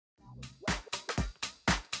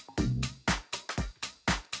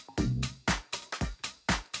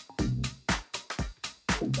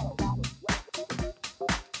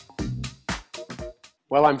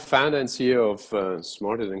Well, I'm founder and CEO of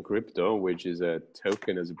SmarterThanCrypto, which is a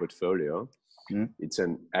token as a portfolio. It's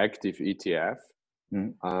an active ETF.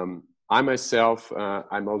 I myself,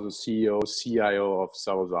 I'm also CEO, CIO of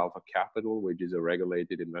Salus Alpha Capital, which is a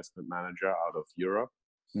regulated investment manager out of Europe.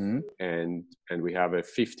 And we have a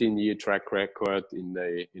 15-year track record in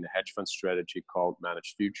a hedge fund strategy called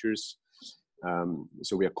Managed Futures.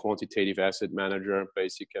 So we are quantitative asset manager,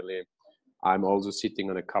 basically. I'm also sitting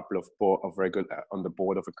on a couple of on the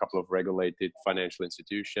board of a couple of regulated financial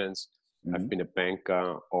institutions. I've been a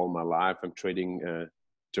banker all my life. I'm trading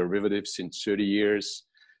derivatives since 30 years.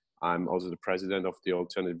 I'm also the president of the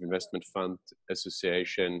Alternative Investment Fund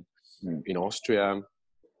Association in Austria.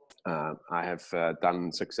 I have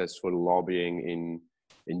done successful lobbying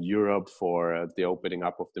in Europe for the opening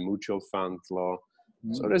up of the mutual fund law.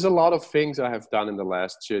 So there's a lot of things I have done in the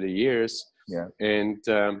last 30 years. And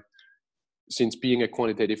since being a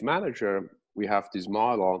quantitative manager, we have this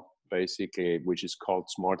model basically, which is called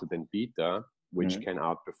Smarter Than Beta, which can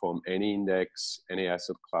outperform any index, any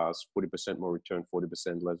asset class, 40% more return,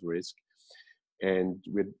 40% less risk. And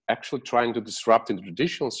we're actually trying to disrupt in the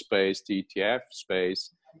traditional space, the ETF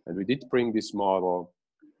space. And we did bring this model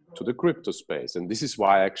to the crypto space. And this is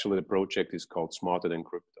why actually the project is called Smarter Than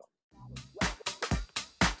Crypto.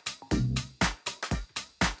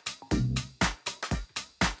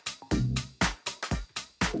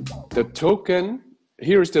 The token,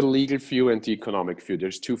 here is the legal view and the economic view.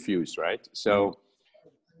 There's two views, right? So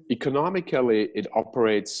economically, it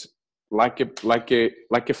operates like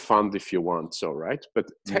a fund, if you want, so right? But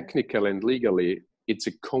technically and legally, it's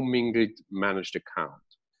a commingled managed account.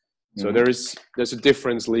 So there's a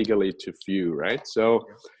difference legally to view, right? So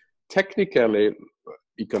technically,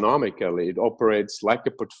 economically, it operates like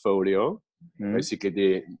a portfolio.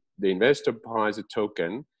 Basically, the investor buys a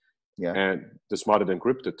token, and the Smarter Than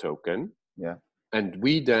Crypto token. And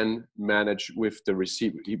we then manage with the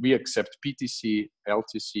receipt. We accept BTC,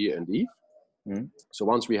 LTC, and ETH. So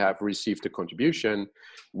once we have received the contribution,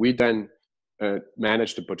 we then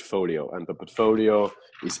manage the portfolio. And the portfolio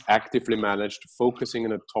is actively managed, focusing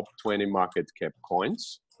on the top 20 market cap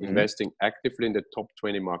coins, investing actively in the top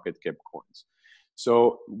 20 market cap coins.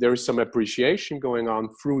 So there is some appreciation going on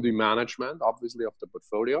through the management, obviously, of the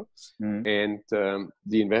portfolio, and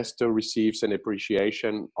the investor receives an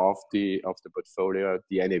appreciation of the portfolio,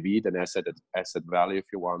 the NAV, the asset value, if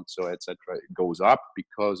you want, so etc. It goes up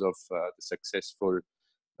because of the successful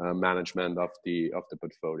management of the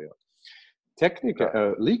portfolio. Technically,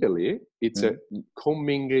 legally, it's a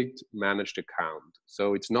commingled managed account,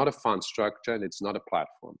 so it's not a fund structure and it's not a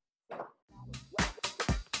platform.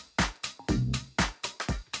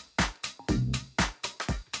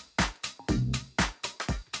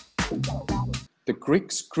 The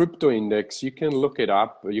GRIX crypto index, you can look it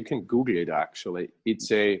up, or you can Google it actually.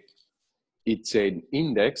 It's an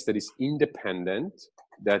index that is independent,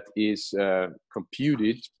 that is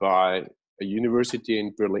computed by a university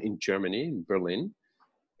in Berlin,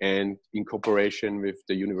 and in cooperation with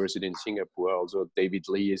the university in Singapore. Also, David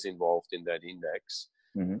Lee is involved in that index.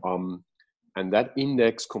 And that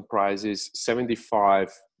index comprises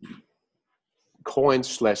 75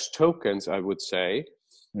 coins/tokens, I would say,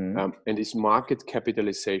 and is market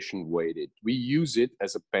capitalization weighted. We use it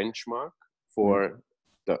as a benchmark for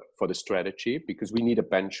the strategy, because we need a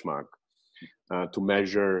benchmark to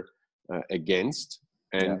measure against.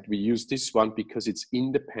 And we use this one because it's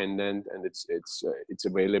independent and it's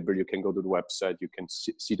available. You can go to the website, you can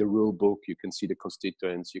see the rule book, you can see the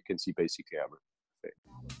constituents, you can see basically everything.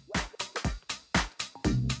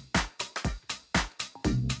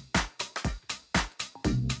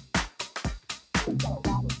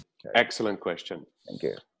 Excellent question. Thank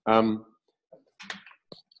you.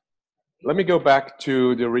 Let me go back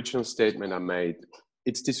to the original statement I made.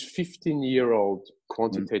 It's this 15-year-old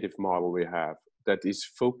quantitative model we have that is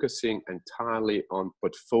focusing entirely on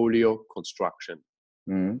portfolio construction.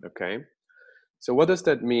 Okay. So what does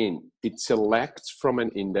that mean? It selects from an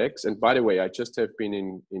index. And by the way, I just have been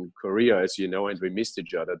in Korea, as you know, and we missed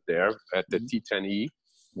each other there at the T10E.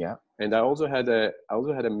 And I also had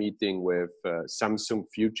a meeting with Samsung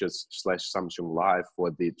Futures / Samsung Live for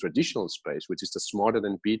the traditional space, which is the Smarter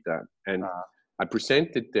Than Beta. And I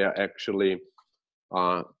presented there actually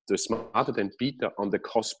the Smarter Than Beta on the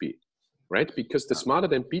Kospi, right? Because the Smarter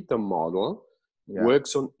Than Beta model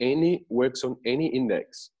works on any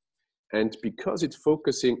index, and because it's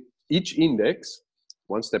focusing each index,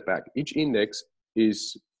 one step back, each index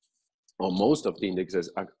is, or most of the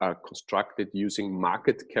indexes are constructed using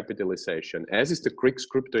market capitalization, as is the GRIX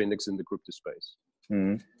crypto index in the crypto space.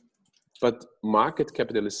 But market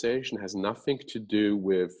capitalization has nothing to do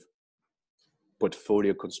with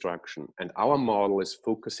portfolio construction, and our model is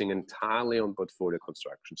focusing entirely on portfolio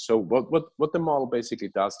construction. So what the model basically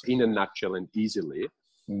does, in a nutshell and easily,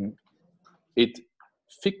 it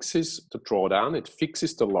fixes the drawdown, it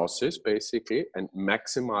fixes the losses basically, and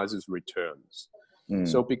maximizes returns.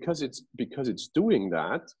 So because it's doing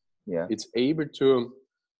that, it's able to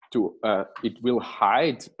it will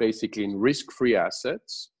hide basically in risk-free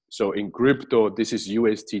assets. So in crypto, this is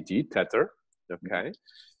USDT, Tether, okay?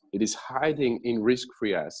 It is hiding in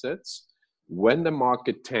risk-free assets when the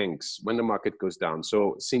market tanks, when the market goes down.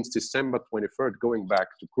 So since December 23rd, going back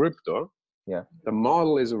to crypto, the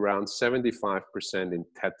model is around 75% in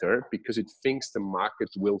Tether because it thinks the market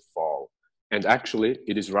will fall. And actually,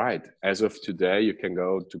 it is right. As of today, you can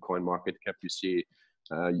go to CoinMarketCap, you see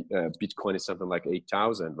Bitcoin is something like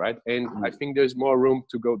 8,000, right? And I think there's more room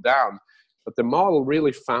to go down. But the model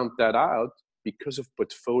really found that out because of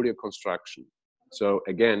portfolio construction. So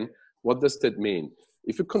again, what does that mean?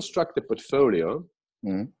 If you construct a portfolio,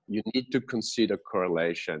 you need to consider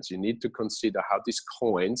correlations. You need to consider how these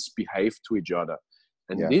coins behave to each other.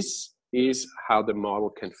 And this is how the model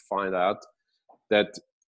can find out that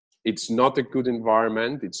it's not a good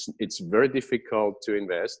environment. It's very difficult to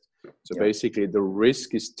invest. So basically the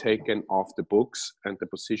risk is taken off the books and the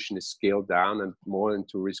position is scaled down and more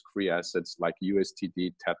into risk-free assets like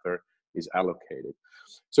USDT, Tether is allocated.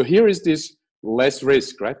 So here is this less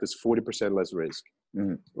risk, right? There's 40% less risk.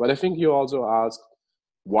 But I think you also asked,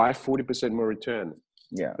 why 40% more return?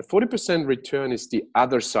 The 40% return is the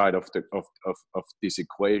other side of this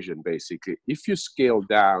equation, basically. If you scale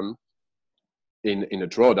down in a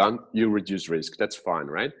drawdown, you reduce risk. That's fine,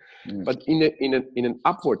 right? But in an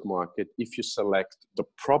upward market, if you select the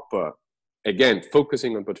proper, again,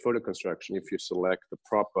 focusing on portfolio construction, if you select the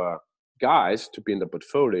proper guys to be in the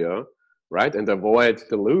portfolio, right, and avoid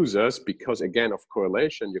the losers because, again, of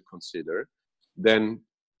correlation you consider, then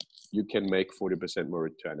you can make 40% more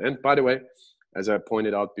return. And by the way, as I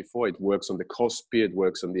pointed out before, it works on the Kospi, it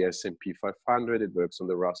works on the S&P 500, it works on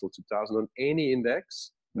the Russell 2000, on any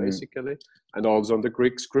index, basically, and also on the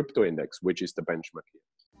Greeks crypto index, which is the benchmark here.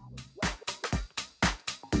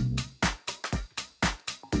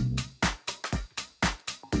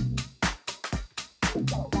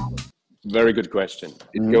 Very good question.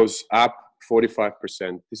 It goes up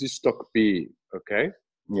 45%. This is stock B, okay?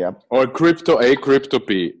 Or crypto A, crypto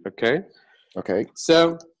B, okay?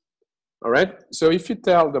 So, all right. So if you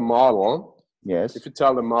tell the model, if you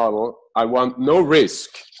tell the model, I want no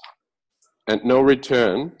risk and no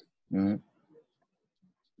return,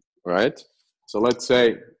 right? So let's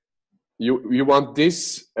say you want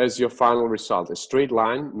this as your final result, a straight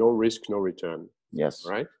line, no risk, no return.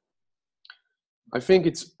 Right? I think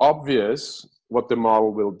it's obvious what the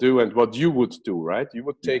model will do and what you would do, right? You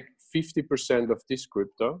would take 50% of this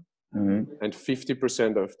crypto and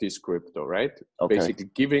 50% of this crypto, right? Basically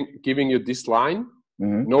giving you this line,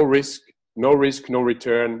 no risk, no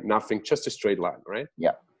return, nothing, just a straight line, right?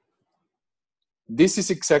 This is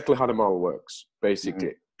exactly how the model works,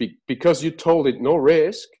 basically. Because you told it no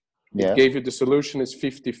risk, it gave you the solution is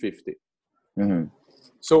 50-50.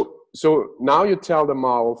 So now you tell the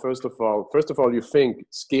model, first of all, you think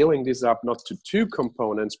scaling this up not to 2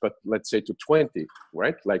 components, but let's say to 20,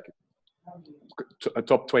 right? Like a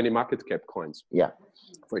top 20 market cap coins,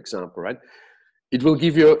 for example, right? It will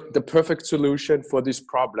give you the perfect solution for this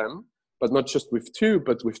problem, but not just with 2,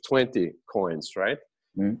 but with 20 coins, right?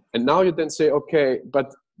 And now you then say, okay,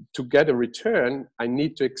 but to get a return, I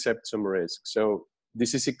need to accept some risk. So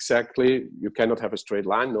this is exactly, you cannot have a straight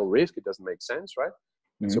line, no risk. It doesn't make sense, right?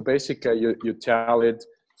 So basically you tell it,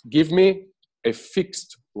 give me a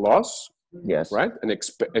fixed loss, right?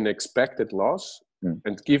 An expected loss,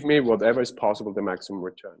 and give me whatever is possible, the maximum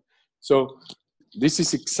return. So this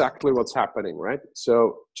is exactly what's happening, right?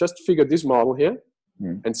 So just figure this model here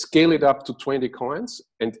and scale it up to 20 coins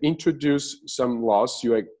and introduce some loss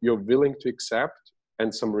you're willing to accept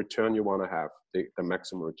and some return you want to have, the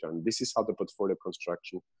maximum return. This is how the portfolio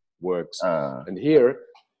construction works.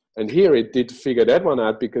 And here it did figure that one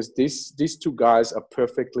out because these 2 guys are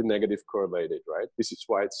perfectly negative correlated, right? This is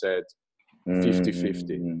why it said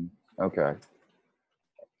 50-50.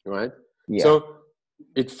 Right? So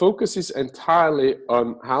it focuses entirely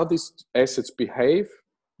on how these assets behave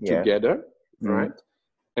together, right?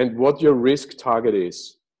 And what your risk target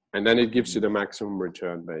is. And then it gives you the maximum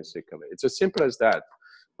return, basically. It's as simple as that.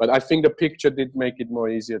 But I think the picture did make it more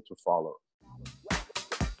easier to follow.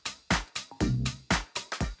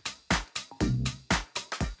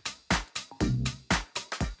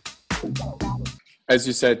 As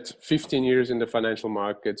you said, 15 years in the financial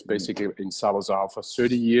markets, basically in Salus Alpha,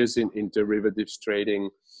 30 years in derivatives trading.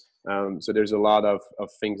 So there's a lot of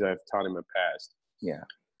things I've taught in my past. Yeah.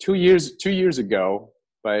 2 years ago,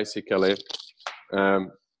 basically,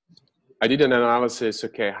 I did an analysis.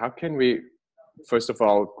 Okay, how can we, first of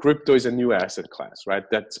all, crypto is a new asset class, right?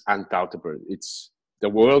 That's undoubtable. The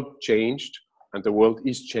world changed and the world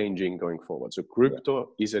is changing going forward. So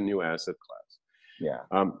crypto is a new asset class. Yeah.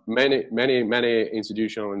 Many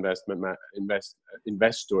institutional investors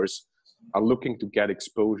are looking to get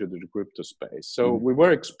exposure to the crypto space. So we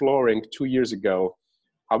were exploring 2 years ago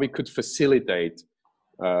how we could facilitate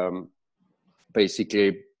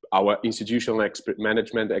basically our institutional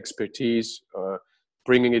management expertise,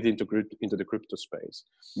 bringing it into the crypto space.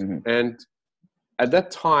 And at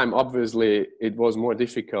that time, obviously, it was more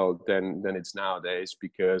difficult than it's nowadays,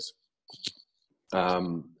 because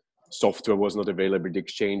software was not available, the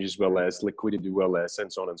exchanges were less, liquidity were less,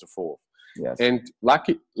 and so on and so forth. Yes. And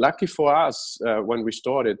lucky for us, when we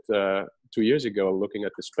started 2 years ago looking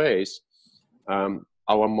at the space,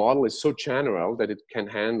 our model is so general that it can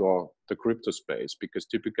handle the crypto space, because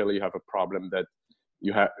typically you have a problem that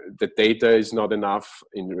the data is not enough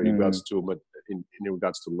in regards to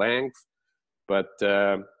length, but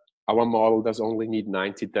our model does only need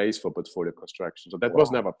 90 days for portfolio construction. So that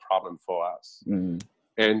was never a problem for us.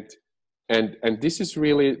 And this is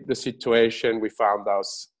really the situation we found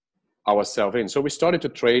ourselves in. So we started to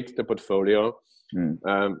trade the portfolio.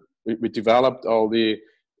 We developed all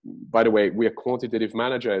by the way, we are quantitative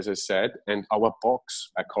manager, as I said, and our box,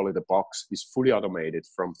 I call it a box, is fully automated,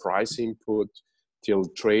 from price input till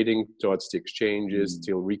trading towards the exchanges,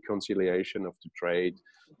 till reconciliation of the trade,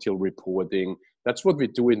 till reporting. That's what we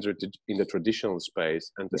do in the traditional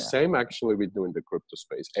space. And the same actually we do in the crypto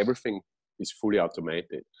space. Everything is fully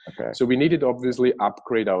automated. Okay. So we needed obviously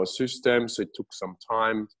upgrade our system. So it took some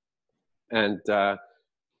time.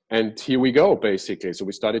 And here we go, basically. So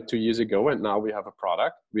we started 2 years ago, and now we have a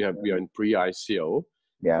product. We are in pre-ICO.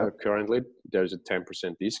 Yeah. Currently, there's a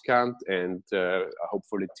 10% discount, and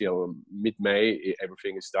hopefully till mid-May,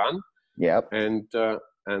 everything is done. Yep. And the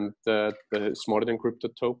SmarterThanCrypto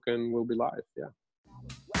token will be live. Yeah.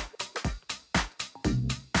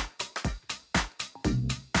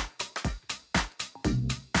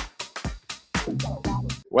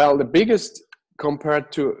 Well, the biggest,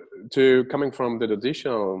 compared to coming from the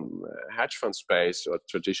traditional hedge fund space or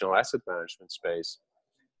traditional asset management space,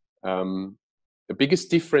 the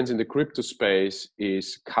biggest difference in the crypto space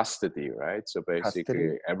is custody, right? So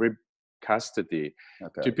basically every custody,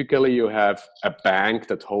 typically you have a bank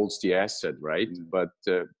that holds the asset, right? But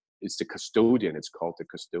it's the custodian, it's called the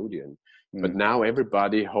custodian. But now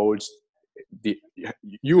everybody holds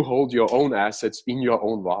you hold your own assets in your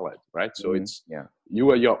own wallet, right? So it's you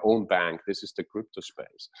are your own bank. This is the crypto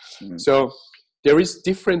space. So there is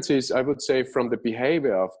differences, I would say, from the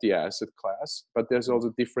behavior of the asset class, but there's also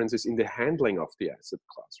differences in the handling of the asset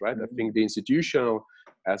class, right? I think the institutional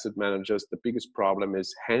asset managers, the biggest problem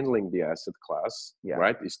is handling the asset class,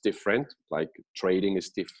 right? It's different, like trading is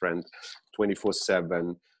different,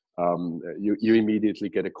 24/7. You immediately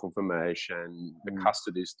get a confirmation, the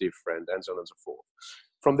custody is different, and so on and so forth.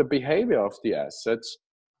 From the behavior of the assets,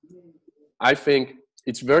 I think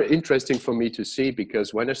it's very interesting for me to see,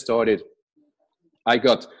 because when I started, I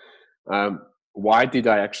got, why did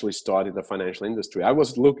I actually start in the financial industry? I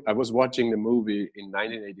was watching the movie in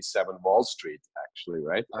 1987, Wall Street, actually,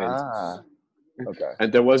 right?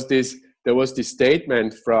 And there was this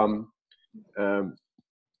statement from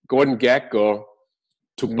Gordon Gekko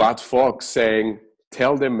to Bud Fox saying,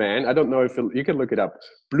 tell the man, I don't know if you can look it up,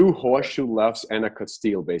 Blue Horseshoe loves Anacott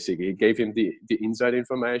Steel, basically. He gave him the inside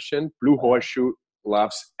information. Blue Horseshoe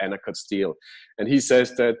loves Anacott Steel. And he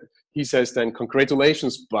says then,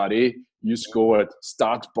 congratulations, buddy, you scored.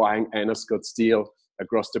 Start buying Anacott Steel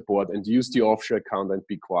across the board and use the offshore account and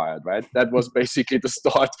be quiet, right? That was basically the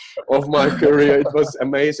start of my career. It was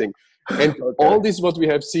amazing. And all this, what we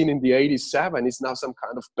have seen in the 87 is now some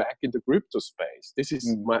kind of back in the crypto space. This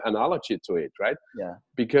is my analogy to it, right? Yeah.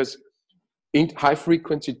 Because in high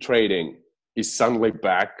frequency trading is suddenly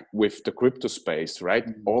back with the crypto space, right?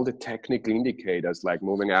 All the technical indicators like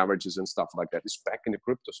moving averages and stuff like that is back in the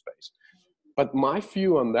crypto space. But my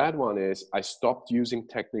view on that one is I stopped using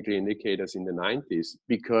technical indicators in the 90s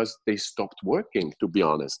because they stopped working, to be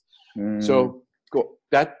honest. So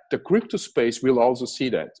the crypto space will also see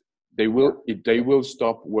that. They will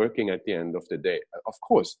stop working at the end of the day. Of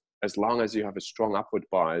course, as long as you have a strong upward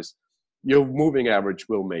bias, your moving average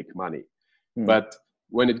will make money. But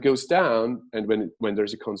when it goes down and when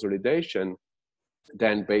there's a consolidation,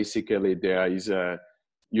 then basically there is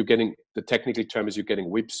the technical term is you're getting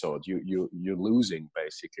whipsawed. You're losing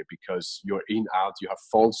basically because you're in, out, you have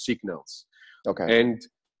false signals. Okay.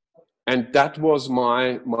 And that was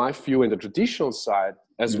my view in the traditional side,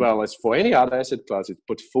 as well as for any other asset classes.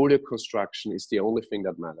 Portfolio construction is the only thing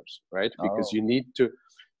that matters, right? Because you need to,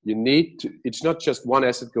 it's not just one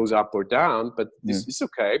asset goes up or down, but this is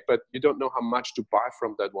okay, but you don't know how much to buy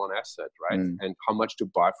from that one asset, right? And how much to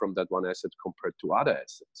buy from that one asset compared to other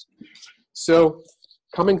assets. So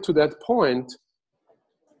coming to that point,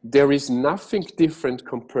 there is nothing different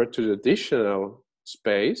compared to the traditional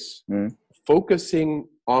space, focusing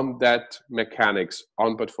on that mechanics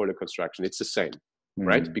on portfolio construction. It's the same,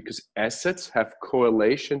 right? Because assets have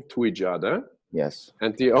correlation to each other. Yes.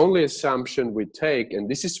 And the only assumption we take, and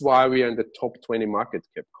this is why we are in the top 20 market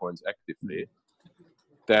cap coins actively,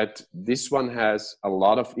 that this one has a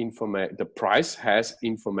lot of information. The price has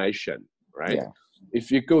information, right? Yeah.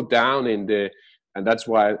 If you go down in the, and that's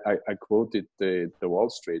why I quoted the Wall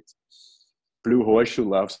Street, blue horseshoe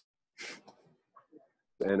loves,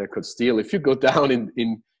 and I could steal. If you go down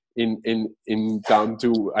in down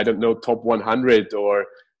to, I don't know, top 100 or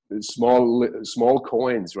small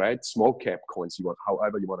coins, right? Small cap coins,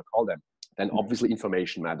 however you want to call them, then obviously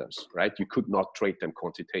information matters, right? You could not trade them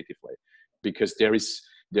quantitatively because there is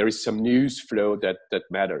some news flow that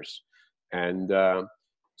matters. And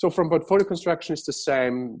so from portfolio construction is the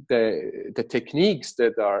same. The techniques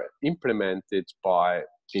that are implemented by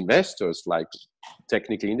investors, like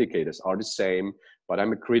technical indicators, are the same, but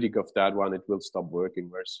I'm a critic of that one. It will stop working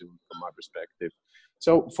very soon from my perspective.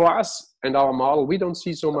 So for us and our model, we don't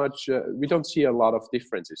see so much, we don't see a lot of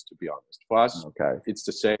differences, to be honest. For us, it's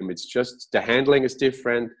the same. It's just the handling is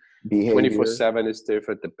different. 24/7 is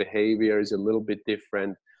different. The behavior is a little bit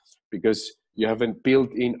different because you haven't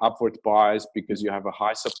built in upward bias because you have a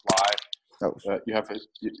high supply. You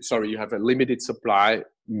have a limited supply.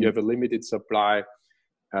 You have a limited supply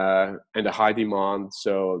and a high demand.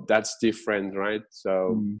 So that's different, right?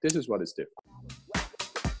 So this is what is different.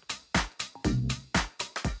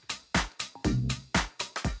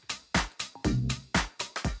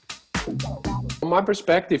 From my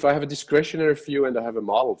perspective, I have a discretionary view and I have a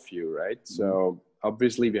model view, right? So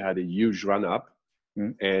obviously we had a huge run up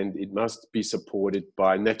and it must be supported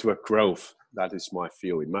by network growth. That is my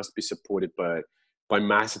view. It must be supported by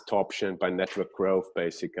mass adoption, by network growth,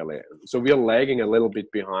 basically. So we are lagging a little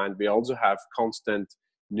bit behind. We also have constant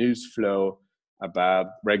news flow about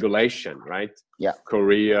regulation, right? Yeah.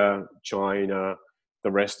 Korea, China,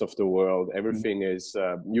 the rest of the world, everything is,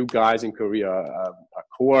 you guys in Korea are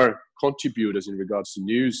core contributors in regards to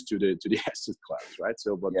news to the asset class, right?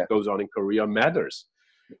 So what goes on in Korea matters.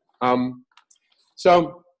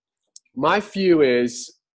 So my view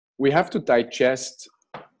is we have to digest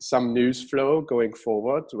some news flow going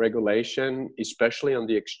forward. Regulation, especially on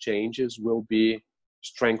the exchanges, will be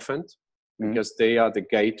strengthened because they are the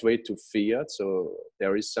gateway to fiat. So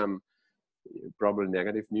there is some probably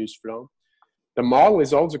negative news flow. The model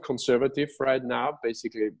is also conservative right now.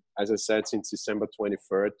 Basically, as I said, since December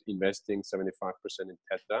 23rd, investing 75% in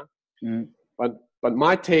Theta. But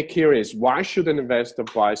my take here is, why should an investor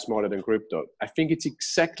buy SmarterThanCrypto? I think it's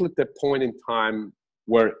exactly the point in time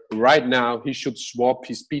where right now he should swap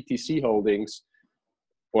his BTC holdings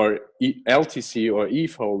or LTC or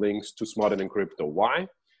ETH holdings to SmarterThanCrypto. Why?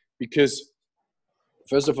 Because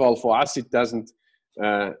first of all, for us, it doesn't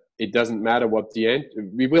matter what the end,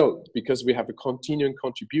 we will, because we have a continuing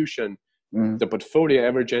contribution, the portfolio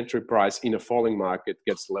average entry price in a falling market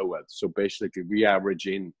gets lowered. So basically we average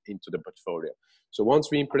into the portfolio. So once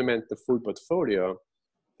we implement the full portfolio,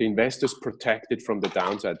 the investors protected from the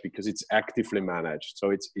downside because it's actively managed.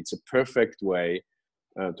 So it's a perfect way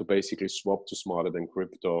to basically swap to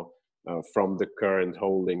SmarterThanCrypto from the current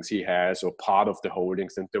holdings he has or part of the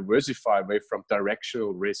holdings and diversify away from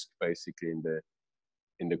directional risk basically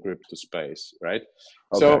in the crypto space, right?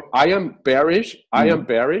 So I am bearish.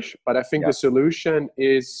 But I think the solution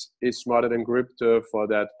is SmarterThanCrypto for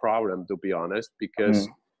that problem, to be honest, because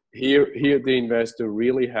here the investor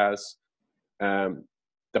really has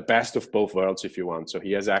the best of both worlds, if you want. So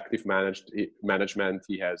he has active management.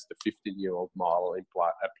 He has the 15-year-old model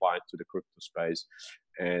applied to the crypto space.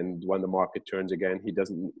 And when the market turns again, he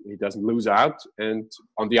doesn't lose out and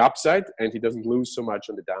on the upside, and he doesn't lose so much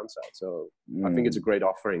on the downside. So I think it's a great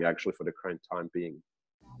offering actually for the current time being.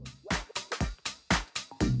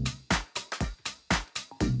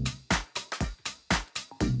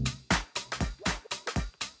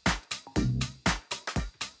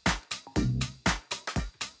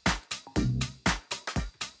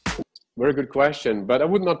 Very good question, but I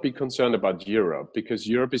would not be concerned about Europe because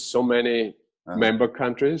Europe is so many member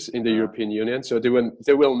countries in the European Union, so they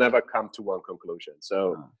will never come to one conclusion.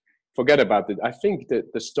 So forget about it. I think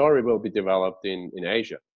that the story will be developed in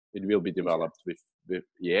Asia. It will be developed with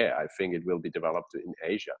yeah, I think it will be developed in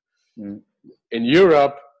Asia. In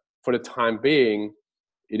Europe, for the time being,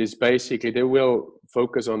 it is basically they will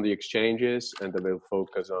focus on the exchanges, and they will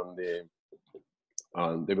focus on the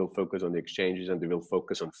exchanges, and they will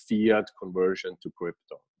focus on fiat conversion to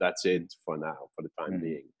crypto. That's it for now, for the time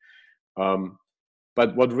being.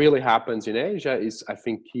 But what really happens in Asia is, I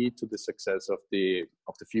think, key to the success of the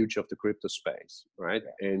future of the crypto space, right?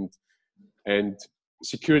 And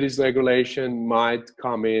securities regulation might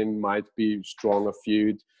come in, might be stronger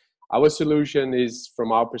viewed. Our solution is,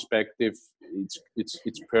 from our perspective, it's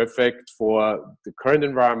perfect for the current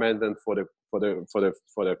environment and for the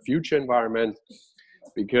future environment,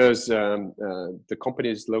 because the company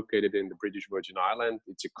is located in the British Virgin Islands.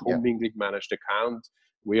 It's a commingling managed account.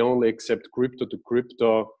 We only accept crypto to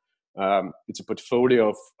crypto. It's a portfolio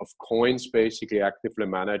of coins, basically actively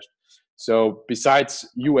managed. So besides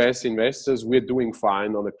US investors, we're doing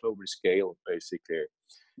fine on a global scale, basically.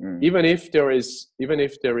 Even if there is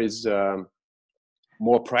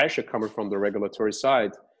more pressure coming from the regulatory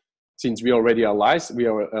side, since we already are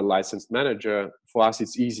a licensed manager, for us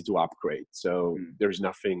it's easy to upgrade. So there's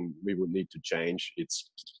nothing we would need to change.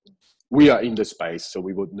 We are in the space, so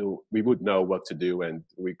we would know what to do, and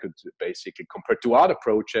we could basically, compared to other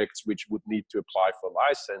projects which would need to apply for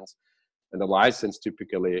license, and the license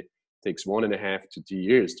typically takes 1.5 to 2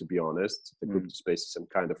 years, to be honest. The crypto space is some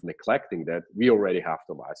kind of neglecting that. We already have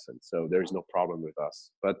the license, so there is no problem with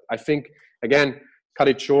us. But I think, again, cut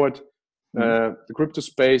it short, the crypto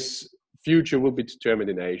space future will be determined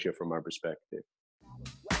in Asia from our perspective.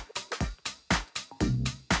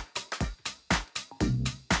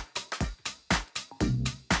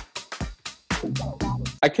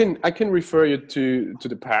 I can refer you to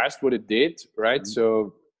the past, what it did, right?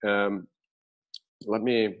 So let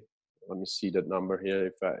me see that number here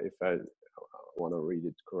if I want to read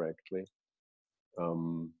it correctly.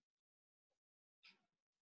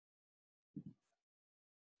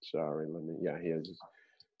 Sorry, here.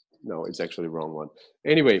 No, it's actually the wrong one.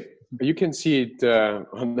 Anyway, you can see it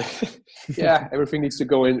on the, everything needs to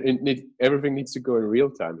go everything needs to go in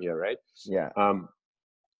real time here, right?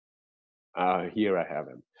 Here I have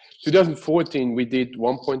it. 2014, we did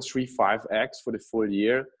 1.35x for the full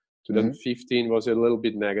year. 2015 was a little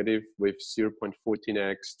bit negative with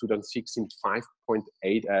 0.14x. 2016,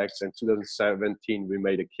 5.8x, and 2017 we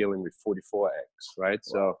made a killing with 44x, right?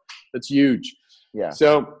 So that's huge.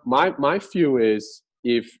 So my view is,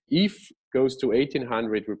 if ETH goes to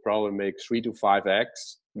 1800, we probably make 3 to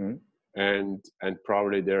 5x, and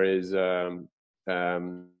probably there is 1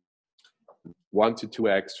 to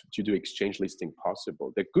 2x due to exchange listing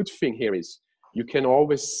possible. The good thing here is you can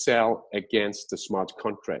always sell against the smart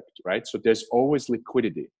contract, right? So there's always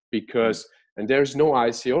liquidity, because, and there's no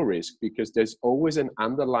ICO risk, because there's always an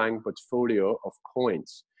underlying portfolio of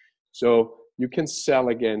coins. So you can sell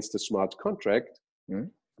against the smart contract.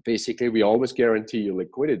 Basically, we always guarantee you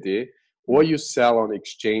liquidity, or you sell on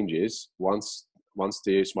exchanges once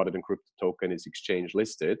the SmarterThanCrypto token is exchange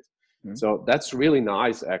listed. So that's really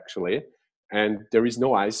nice, actually. And there is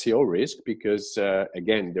no ICO risk, because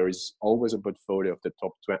again, there is always a portfolio of the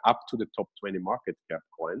top 20, up to the top 20 market cap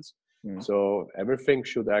coins. So everything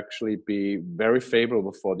should actually be very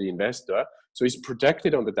favorable for the investor. So it's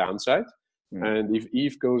protected on the downside. And if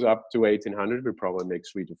ETH goes up to 1800, we probably make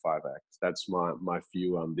 3 to 5x. That's my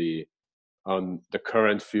view on the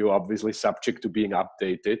current view, obviously subject to being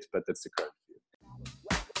updated, but that's the current view.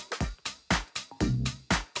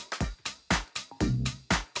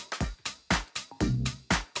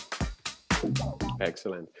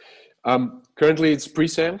 Excellent. Currently it's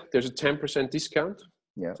pre-sale. There's a 10% discount.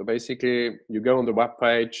 So basically you go on the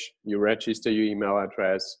webpage, you register your email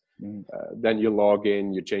address, then you log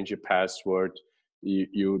in, you change your password,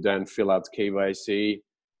 you then fill out KYC,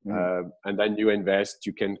 and then you invest.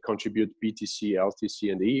 You can contribute BTC,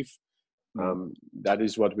 LTC, and ETH. That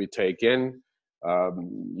is what we take in.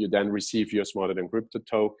 You then receive your SmarterThanCrypto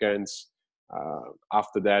tokens.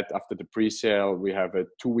 After that, after the pre-sale, we have a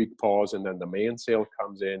 2-week pause, and then the main sale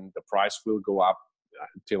comes in. The price will go up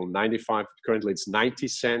till 95. Currently, it's 90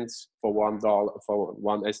 cents for $1 for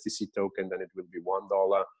one STC token. Then it will be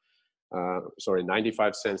 $1.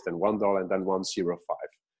 95 cents, then $1, and then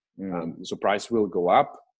 105. So price will go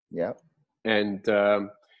up. And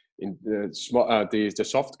in the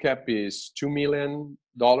soft cap is $2 million,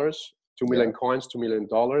 2 million coins, $2 million.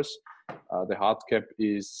 The hard cap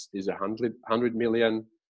is $100 million.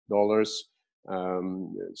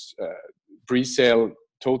 Pre-sale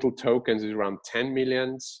total tokens is around 10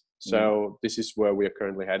 million. So this is where we are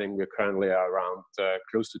currently heading. We're currently around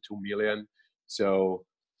close to 2 million. So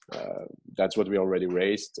That's what we already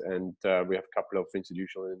raised, and we have a couple of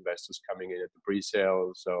institutional investors coming in at the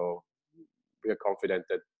pre-sale. So we are confident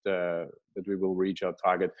that that we will reach our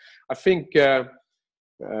target. I think that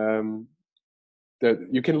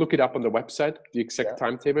you can look it up on the website, the exact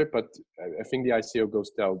timetable, but I think the ICO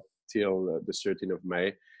goes till the 13th of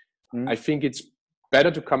May. I think it's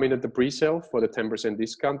better to come in at the pre-sale for the 10%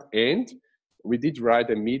 discount. And we did write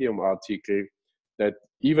a Medium article that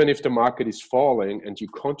even if the market is falling and you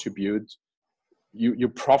contribute, you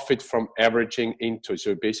profit from averaging into.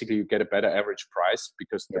 So basically you get a better average price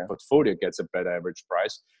because the portfolio gets a better average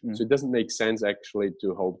price. So it doesn't make sense actually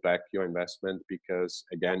to hold back your investment because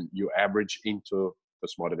again, you average into the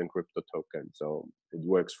SmarterThanCrypto token. So it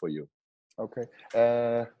works for you. Okay.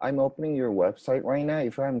 I'm opening your website right now.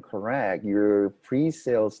 If I'm correct, your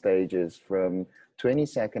pre-sale stage is from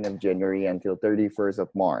 22nd of January until 31st of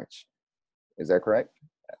March. Is that correct?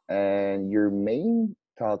 And your main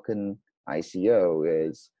token ICO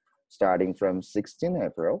is starting from 16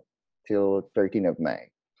 April till 13 of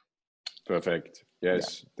May. Perfect.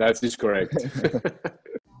 Yes, that is correct.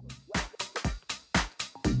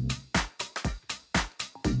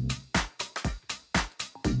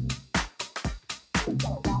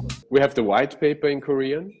 We have the white paper in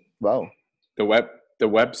Korean. Wow. The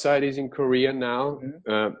website is in Korean now,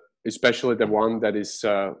 especially the one that is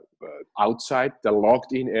outside the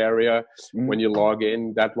logged in area. When you log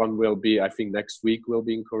in, that one will be, I think next week will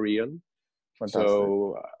be in Korean. Fantastic.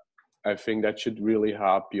 So I think that should really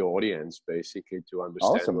help your audience basically to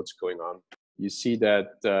understand what's going on. You see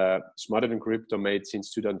that SmarterThanCrypto made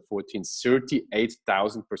since 2014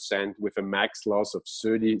 38,000% with a max loss of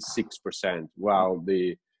 36%, while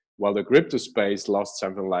the crypto space lost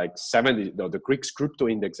something like 70. No, the crypto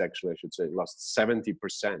index actually, I should say, lost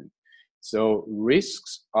 70%. So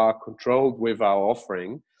risks are controlled with our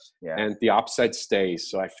offering, and the upside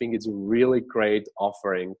stays. So I think it's a really great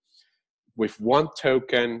offering. With one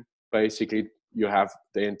token, basically, you have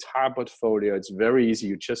the entire portfolio. It's very easy.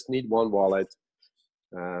 You just need one wallet,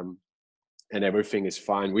 and everything is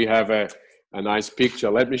fine. We have a nice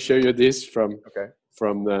picture. Let me show you this from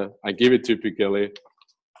the. I give it typically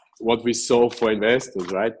what we solve for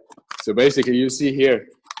investors, right? So basically, you see here,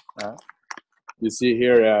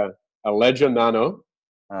 a Ledger Nano,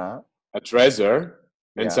 a Trezor,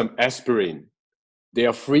 and some aspirin. They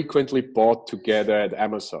are frequently bought together at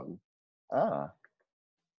Amazon.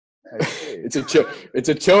 It's a joke. It's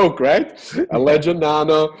a joke, right? A Ledger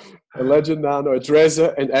Nano, a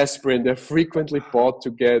Trezor, and aspirin. They're frequently bought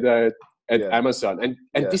together at Amazon,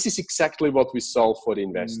 and this is exactly what we solve for the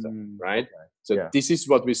investor, right? So this is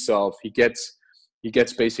what we solve. He gets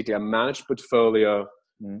basically a managed portfolio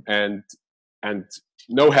and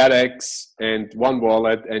no headaches and one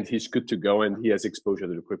wallet, and he's good to go, and he has exposure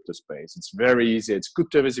to the crypto space. It's very easy. It's good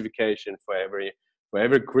diversification for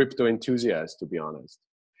every crypto enthusiast, to be honest,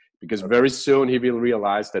 because very soon he will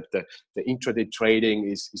realize that the intraday trading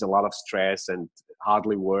is a lot of stress and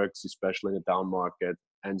hardly works, especially in a down market,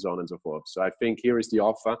 and so on and so forth. So I think here is the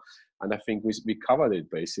offer, and I think we covered it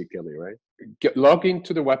basically, right? Log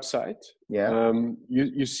into the website.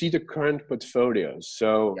 You see the current portfolios.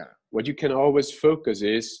 So what you can always focus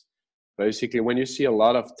is basically when you see a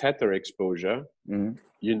lot of tether exposure,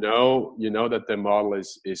 you know that the model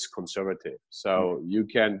is conservative. So you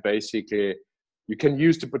can basically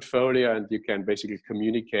use the portfolio and you can basically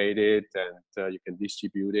communicate it, and you can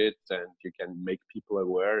distribute it, and you can make people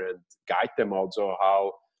aware and guide them also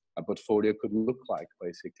how a portfolio could look like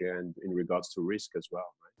basically, and in regards to risk as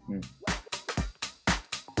well, right?